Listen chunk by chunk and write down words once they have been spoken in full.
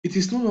It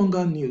is no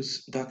longer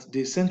news that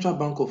the Central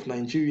Bank of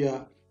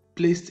Nigeria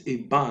placed a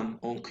ban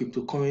on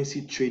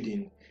cryptocurrency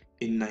trading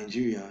in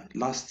Nigeria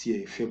last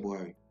year,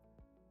 February.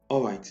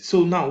 Alright,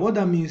 so now what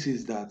that means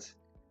is that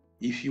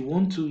if you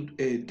want to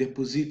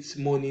deposit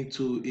money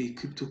to a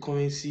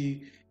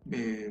cryptocurrency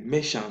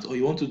merchant, or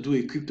you want to do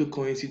a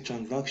cryptocurrency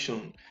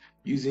transaction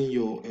using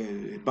your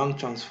bank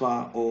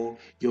transfer or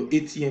your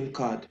ATM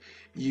card,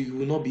 you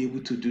will not be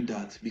able to do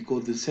that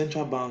because the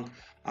central bank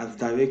has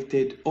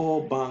directed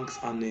all banks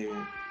and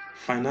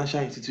financial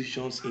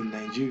institutions in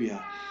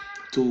Nigeria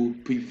to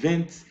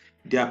prevent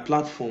their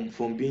platform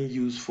from being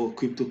used for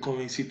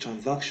cryptocurrency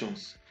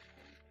transactions.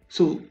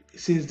 So,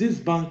 since this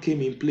ban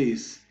came in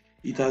place,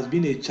 it has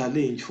been a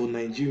challenge for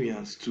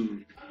Nigerians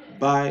to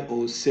buy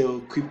or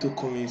sell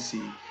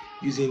cryptocurrency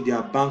using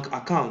their bank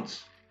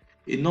accounts.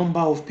 A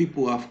number of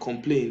people have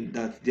complained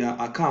that their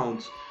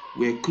accounts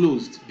were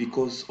closed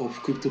because of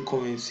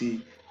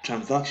cryptocurrency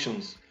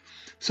transactions.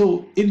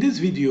 So, in this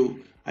video,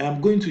 I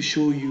am going to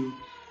show you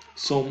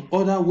some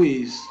other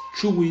ways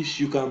through which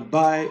you can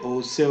buy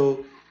or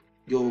sell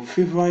your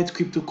favorite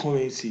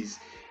cryptocurrencies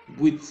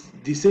with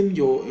the same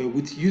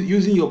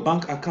using your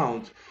bank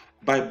account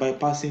by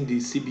bypassing the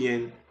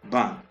CBN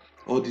ban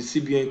or the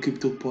CBN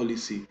crypto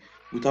policy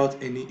without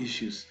any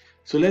issues.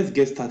 So let's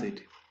get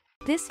started.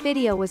 This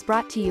video was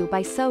brought to you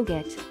by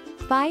Sowget.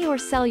 Buy or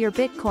sell your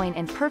Bitcoin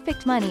and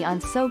perfect money on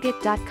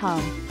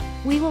Sowget.com.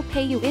 We will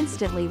pay you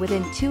instantly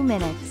within 2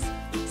 minutes.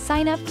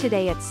 Sign up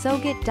today at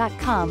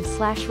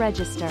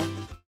Sowget.com/register.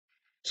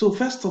 So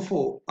first of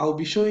all, I'll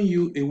be showing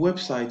you a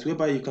website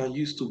whereby you can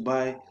use to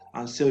buy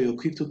and sell your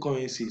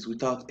cryptocurrencies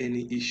without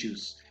any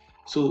issues.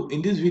 So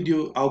in this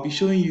video, I'll be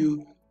showing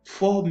you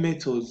 4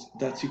 methods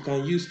that you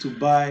can use to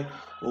buy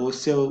or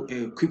sell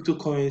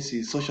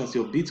cryptocurrencies such as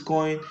your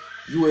Bitcoin,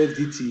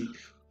 USDT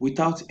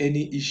without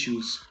any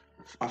issues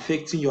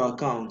affecting your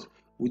account,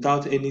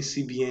 without any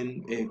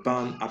CBN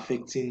ban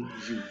affecting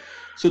you.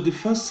 So the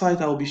first site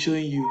I'll be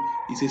showing you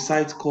is a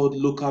site called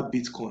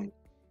Localbitcoin.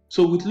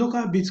 So with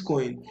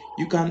Localbitcoin,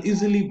 you can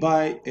easily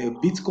buy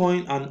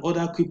Bitcoin and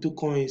other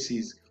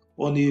cryptocurrencies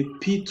on a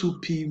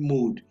P2P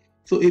mode.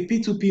 So a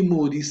P2P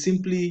mode is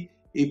simply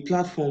a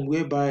platform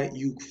whereby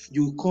you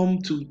come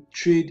to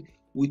trade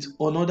with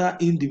another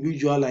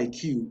individual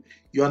like you.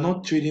 You are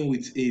not trading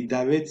with a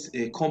direct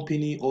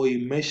company or a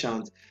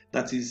merchant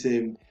that is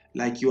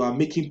like you are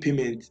making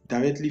payment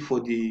directly for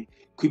the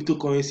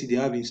cryptocurrency they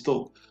have in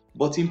stock.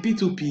 But in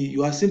P2P,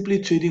 you are simply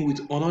trading with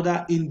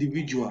another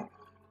individual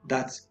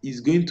that is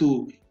going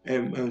to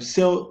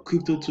sell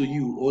crypto to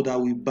you or that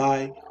will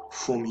buy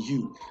from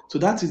you. So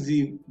that is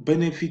the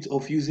benefit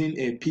of using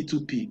a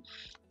P2P.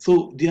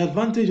 So the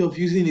advantage of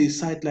using a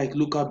site like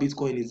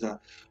Localbitcoin is that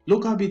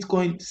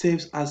Localbitcoin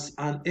serves as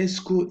an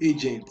escrow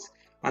agent.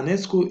 An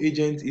escrow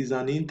agent is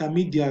an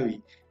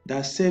intermediary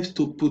that serves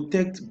to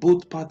protect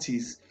both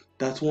parties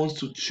that wants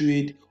to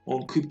trade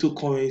on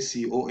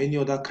cryptocurrency or any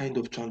other kind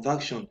of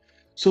transaction.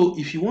 So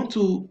if you want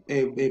to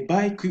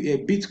buy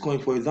Bitcoin,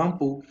 for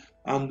example,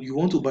 and you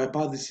want to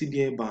bypass the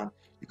CBN ban,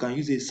 you can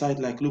use a site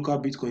like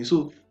Localbitcoin.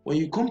 So when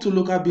you come to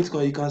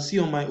Localbitcoin, you can see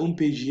on my own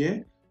page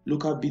here,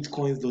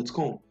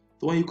 localbitcoins.com.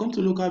 So when you come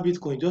to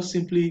Localbitcoin, just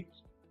simply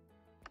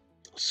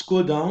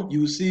scroll down. You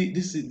will see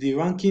this is the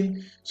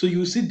ranking. So you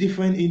will see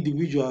different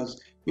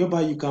individuals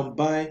whereby you can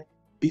buy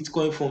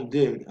Bitcoin from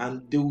them,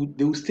 and they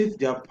will state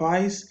their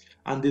price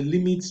and the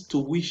limits to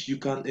which you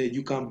can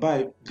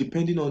buy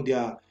depending on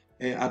their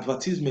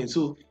advertisement.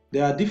 So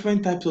there are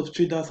different types of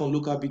traders on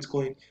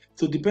Localbitcoin.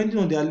 So depending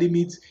on their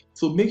limits,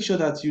 so make sure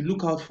that you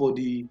look out for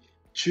the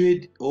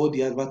trade or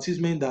the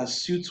advertisement that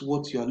suits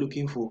what you are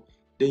looking for.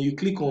 Then you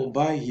click on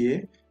buy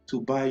here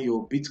to buy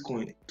your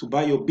Bitcoin.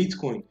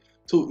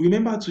 So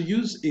remember to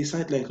use a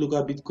site like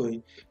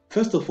Localbitcoin.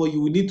 First of all,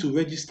 you will need to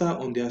register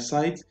on their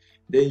site.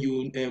 Then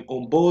you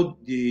onboard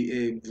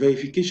the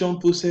verification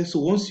process. So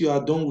once you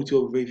are done with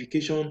your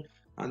verification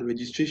and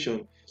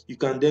registration, you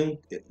can then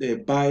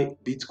buy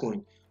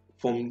Bitcoin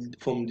from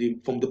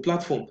the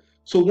platform.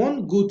 So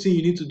one good thing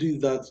you need to do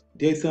is that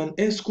there's an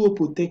escrow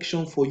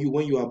protection for you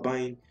when you are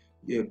buying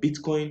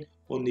Bitcoin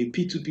on a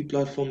P2P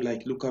platform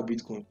like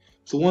Localbitcoin.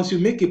 So once you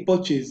make a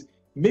purchase,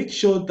 make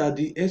sure that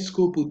the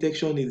escrow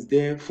protection is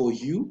there for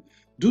you.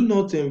 Do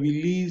not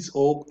release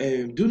or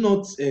do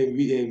not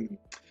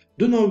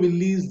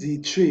release the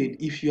trade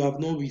if you have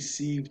not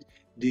received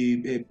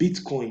the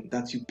Bitcoin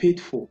that you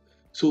paid for.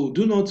 So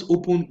do not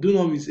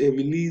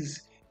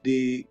release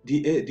the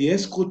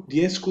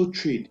escrow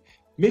trade.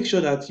 Make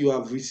sure that you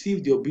have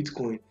received your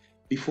Bitcoin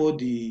before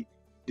the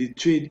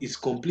trade is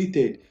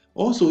completed.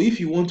 Also, if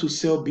you want to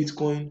sell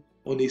Bitcoin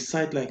on a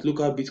site like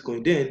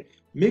Localbitcoin, then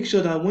make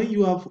sure that when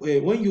you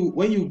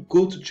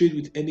go to trade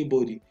with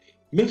anybody,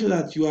 make sure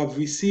that you have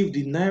received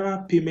the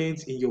Naira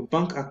payment in your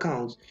bank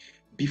account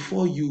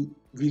before you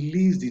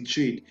release the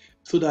trade,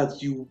 so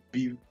that you'll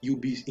be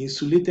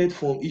insulated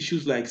from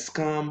issues like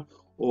scam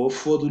or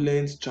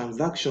fraudulent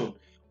transaction.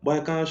 But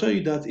I can assure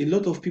you that a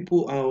lot of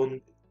people are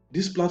on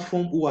this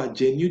platform who are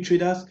genuine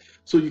traders.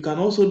 So you can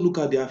also look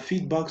at their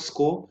feedback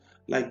score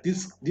like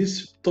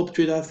this top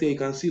traders here, you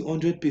can see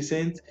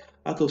 100%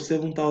 out of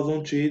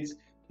 7,000 trades,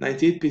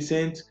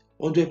 98%,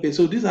 100%.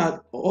 So these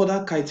are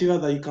other criteria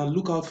that you can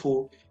look out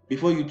for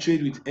before you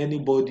trade with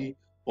anybody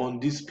on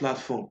this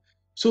platform.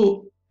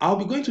 So I'll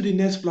be going to the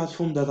next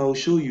platform that I'll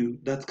show you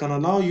that can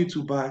allow you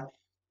to buy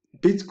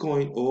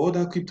Bitcoin or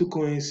other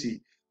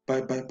cryptocurrency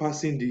by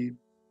bypassing the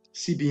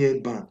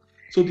CBN ban.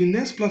 So the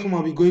next platform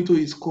I'll be going to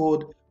is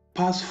called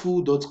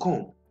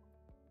Paxful.com.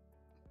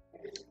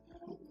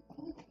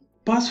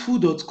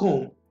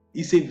 Paxful.com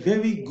is a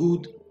very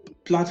good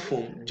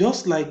platform,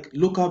 just like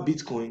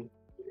Localbitcoin.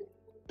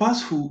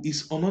 Paxful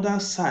is another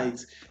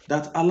site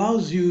that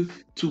allows you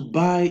to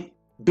buy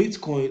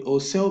Bitcoin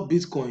or sell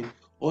Bitcoin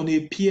on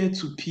a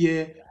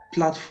peer-to-peer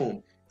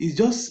platform. It's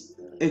just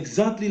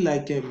exactly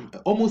like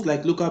almost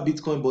like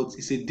Localbitcoin, but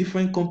it's a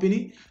different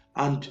company.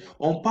 And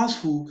on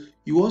Paxful,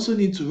 you also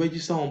need to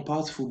register on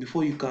Paxful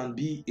before you can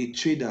be a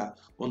trader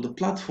on the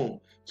platform.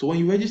 So when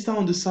you register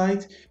on the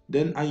site,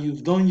 then and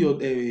you've done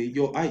your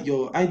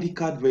ID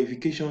card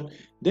verification,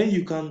 then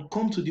you can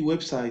come to the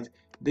website.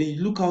 Then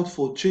you look out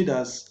for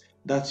traders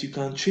that you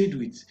can trade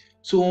with.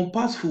 So on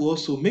Paxful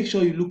also, make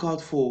sure you look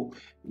out for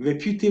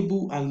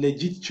reputable and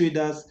legit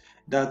traders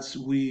that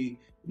will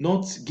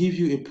not give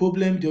you a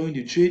problem during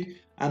the trade.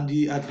 And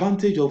the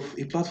advantage of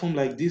a platform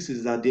like this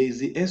is that there is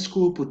the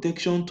escrow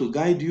protection to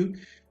guide you,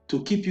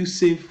 to keep you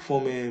safe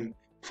from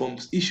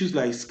issues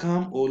like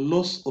scam or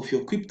loss of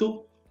your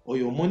crypto or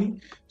your money.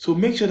 So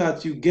make sure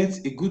that you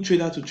get a good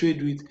trader to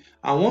trade with,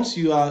 and once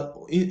you are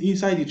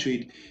inside the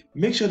trade,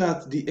 make sure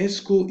that the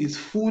escrow is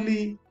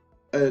fully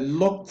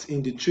locked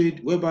in the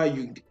trade,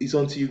 whereby it's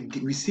until you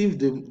receive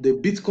the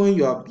Bitcoin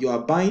you are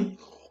buying,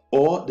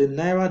 or the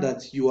Naira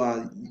that you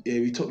are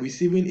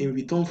receiving in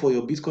return for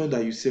your Bitcoin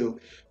that you sell,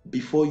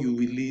 before you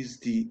release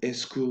the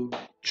escrow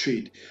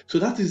trade. So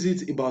that is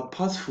it about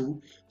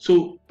Paxful.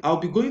 So I'll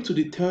be going to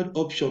the third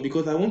option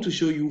because I want to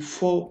show you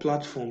 4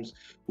 platforms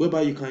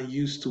whereby you can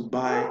use to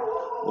buy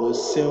or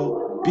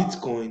sell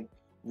Bitcoin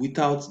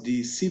without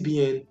the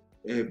CBN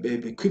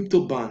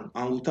crypto ban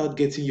and without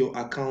getting your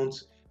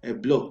account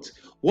blocked.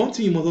 One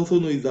thing you must also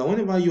know is that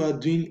whenever you are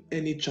doing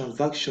any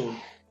transaction,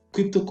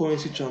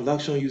 cryptocurrency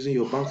transaction using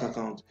your bank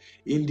account,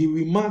 in the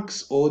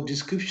remarks or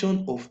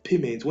description of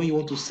payment, when you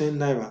want to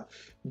send Naira,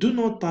 do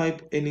not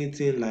type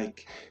anything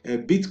like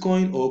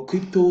Bitcoin or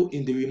crypto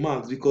in the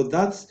remarks, because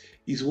that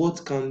is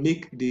what can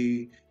make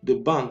the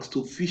banks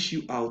to fish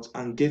you out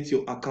and get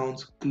your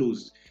account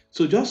closed.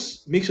 So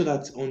just make sure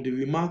that on the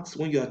remarks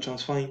when you are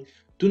transferring,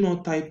 do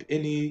not type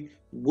any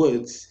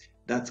words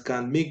that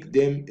can make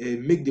them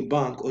make the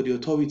bank or the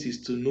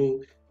authorities to know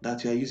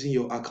that you are using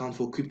your account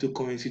for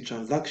cryptocurrency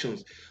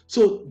transactions.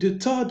 So the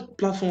third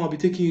platform I'll be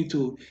taking you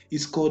to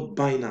is called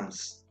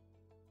Binance.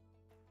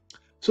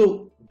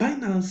 So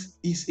Binance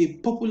is a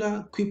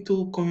popular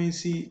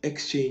cryptocurrency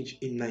exchange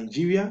in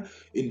Nigeria,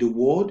 in the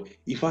world.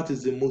 In fact,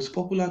 it's the most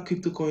popular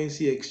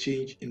cryptocurrency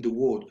exchange in the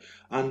world.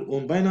 And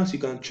on Binance, you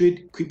can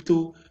trade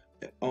crypto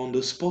on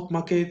the spot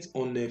market,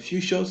 on the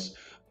futures.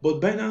 But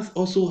Binance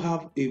also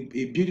have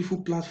a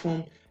beautiful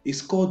platform.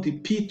 It's called the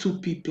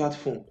P2P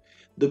platform.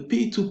 The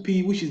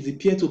P2P, which is the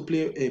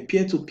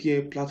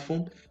peer-to-peer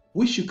platform,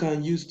 which you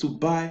can use to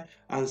buy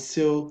and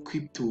sell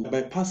crypto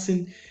by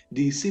passing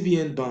the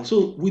CBN ban.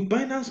 So with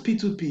Binance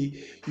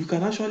P2P, you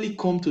can actually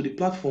come to the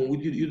platform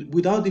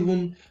without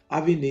even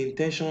having the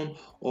intention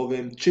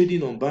of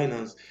trading on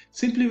Binance.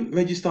 Simply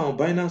register on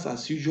Binance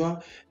as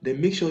usual,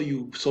 then make sure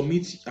you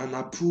submit and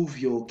approve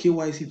your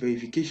KYC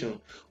verification.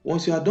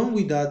 Once you are done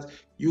with that,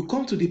 you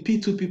come to the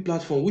P2P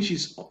platform, which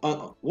is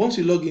once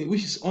you log in,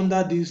 which is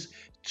under this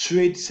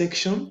trade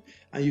section,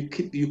 and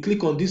you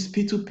click on this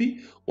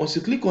P2P. Once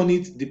you click on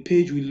it, the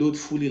page will load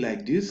fully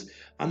like this.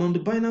 And on the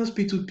Binance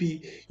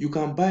P2P, you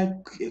can buy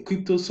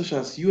cryptos such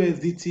as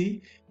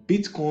USDT,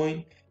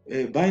 Bitcoin,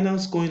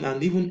 Binance Coin,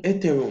 and even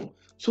Ethereum.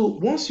 So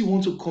once you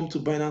want to come to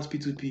Binance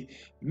P2P,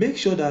 make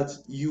sure that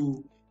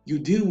you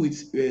deal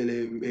with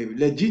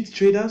legit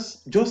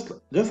traders, just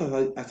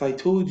as I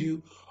told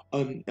you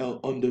on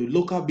the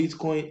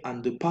Localbitcoin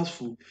and the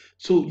Paxful.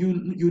 So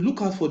you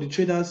look out for the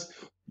traders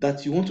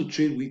that you want to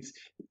trade with,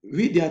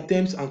 read their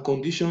terms and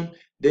conditions,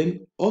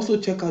 then also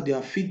check out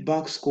their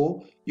feedback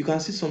score. You can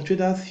see some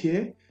traders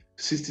here,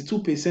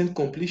 62%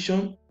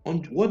 completion.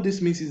 And what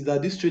this means is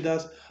that these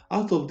traders,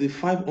 out of the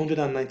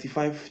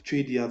 595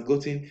 trade he has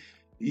gotten,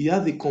 he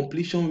has a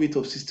completion rate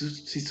of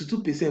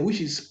 62%, which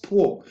is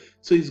poor.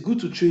 So it's good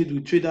to trade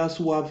with traders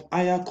who have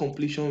higher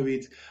completion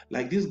rates,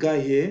 like this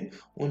guy here,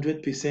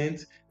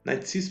 100%,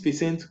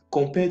 96%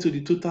 compared to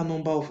the total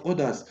number of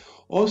others.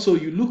 Also,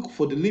 you look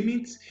for the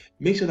limits.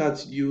 Make sure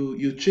that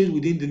you trade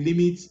within the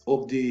limits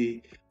of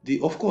the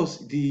of course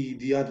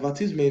the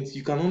advertisement.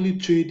 You can only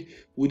trade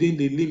within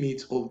the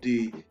limits of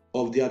the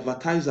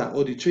advertiser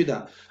or the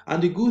trader.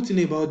 And the good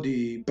thing about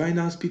the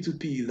Binance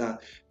P2P is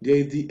that there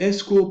is the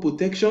escrow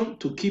protection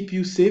to keep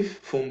you safe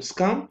from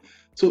scam.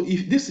 So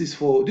if this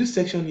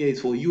section here is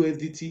for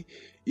USDT,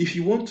 if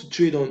you want to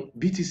trade on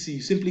BTC,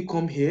 you simply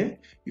come here,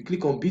 you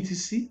click on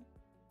BTC.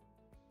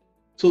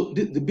 So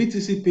the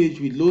BTC page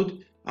will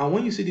load, And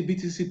when you see the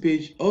BTC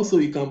page, also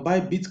you can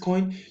buy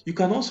Bitcoin. You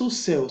can also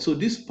sell. So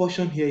this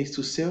portion here is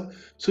to sell.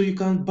 So you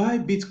can buy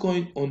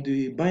Bitcoin on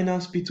the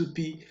Binance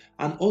P2P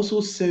and also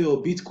sell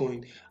your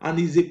Bitcoin. And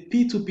it's a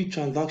P2P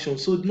transaction.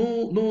 So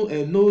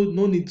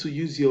no need to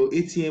use your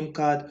ATM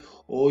card,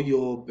 or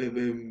your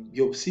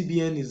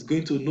CBN is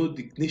going to know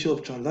the nature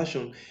of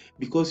transaction,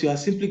 because you are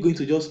simply going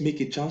to just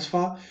make a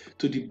transfer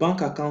to the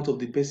bank account of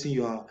the person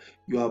you are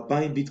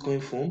buying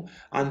Bitcoin from.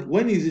 And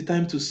when is the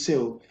time to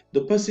sell,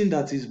 the person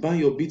that is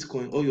buying your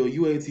Bitcoin or your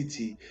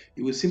USDT,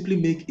 it will simply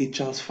make a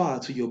transfer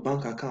to your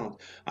bank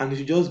account, and it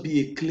will just be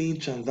a clean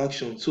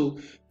transaction. So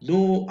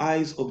no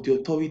eyes of the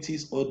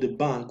authorities or the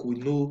bank will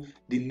know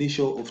the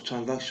nature of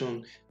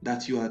transaction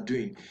that you are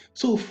doing.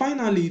 So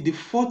finally, the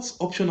fourth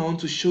option I want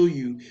to show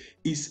you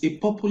is a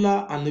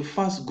popular and a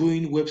fast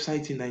growing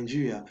website in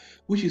Nigeria,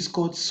 which is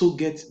called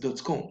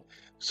Sowget.com.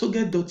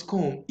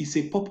 Sowget.com is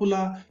a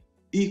popular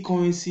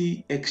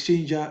e-currency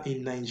exchanger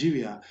in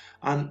Nigeria,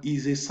 and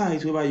is a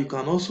site where you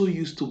can also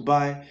use to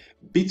buy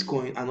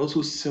Bitcoin and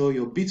also sell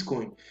your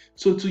Bitcoin.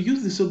 So to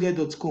use the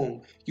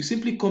Sowget.com, you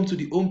simply come to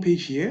the home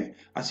page here,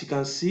 as you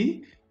can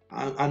see,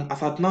 and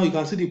as at now you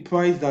can see the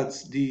price that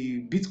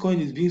the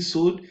Bitcoin is being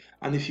sold.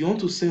 And if you want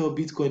to sell your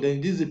Bitcoin,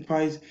 then this is the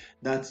price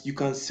that you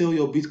can sell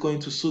your Bitcoin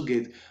to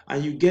Sowget,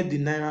 and you get the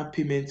Naira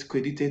payment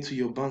credited to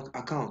your bank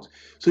account.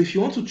 So if you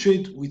want to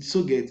trade with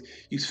Sowget,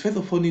 you first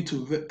of all need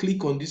to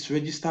click on this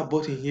register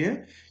button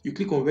here. You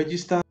click on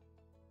register.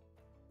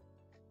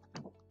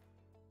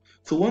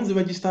 So once the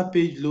register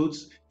page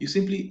loads, you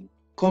simply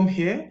come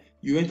here,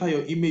 you enter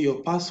your email,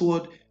 your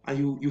password,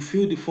 and you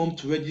fill the form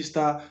to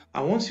register.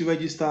 And once you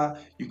register,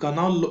 you can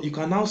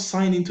now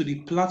sign into the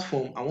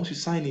platform. And once you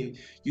sign in,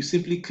 you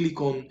simply click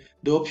on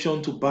the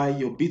option to buy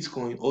your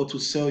Bitcoin or to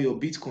sell your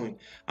Bitcoin.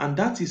 And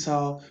that is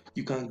how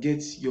you can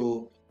get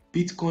your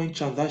Bitcoin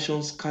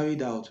transactions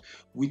carried out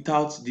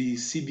without the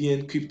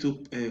CBN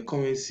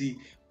cryptocurrency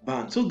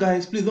ban. So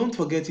guys, please don't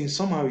forget, in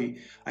summary,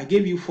 I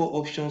gave you 4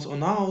 options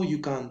on how you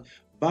can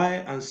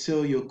buy and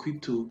sell your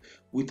crypto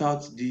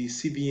without the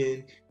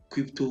CBN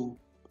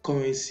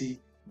cryptocurrency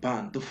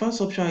ban. The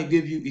first option I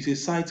gave you is a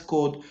site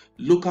called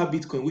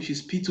Localbitcoin, which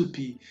is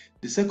P2P.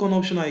 The second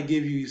option I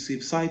gave you is a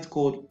site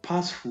called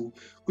Paxful,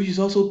 which is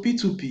also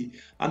P2P.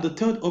 And the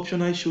third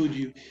option I showed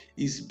you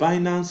is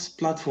Binance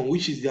platform,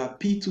 which is their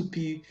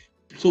P2P.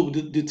 So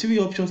the 3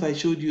 options I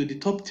showed you, the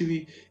top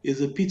 3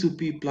 is a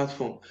P2P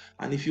platform.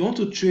 And if you want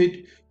to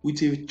trade with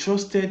a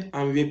trusted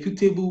and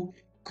reputable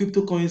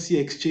cryptocurrency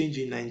exchange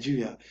in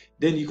Nigeria,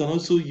 then you can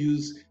also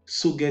use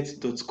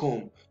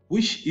Sowget.com,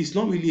 which is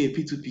not really a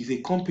P2P, it's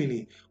a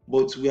company,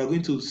 but we are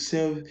going to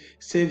serve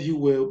you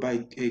well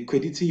by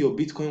crediting your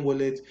Bitcoin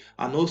wallet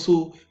and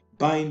also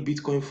buying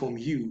Bitcoin from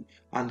you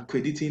and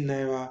crediting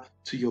Naira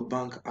to your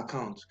bank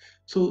account.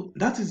 So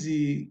that is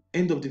the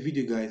end of the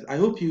video, guys. I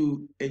hope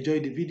you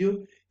enjoyed the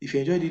video. If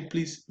you enjoyed it,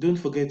 please don't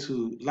forget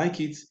to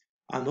like it,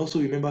 and also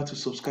remember to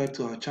subscribe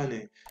to our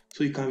channel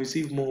so you can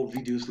receive more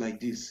videos like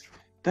this.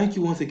 Thank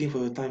you once again for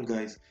your time,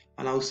 guys,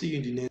 and I'll see you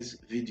in the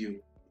next video.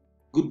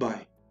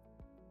 Goodbye.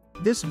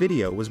 This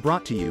video was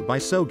brought to you by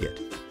Sowget.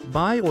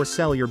 Buy or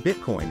sell your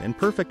Bitcoin and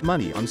perfect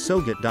money on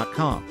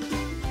Sowget.com.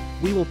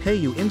 We will pay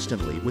you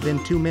instantly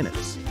within 2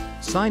 minutes.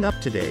 Sign up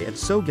today at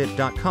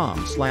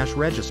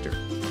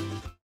Sowget.com/register.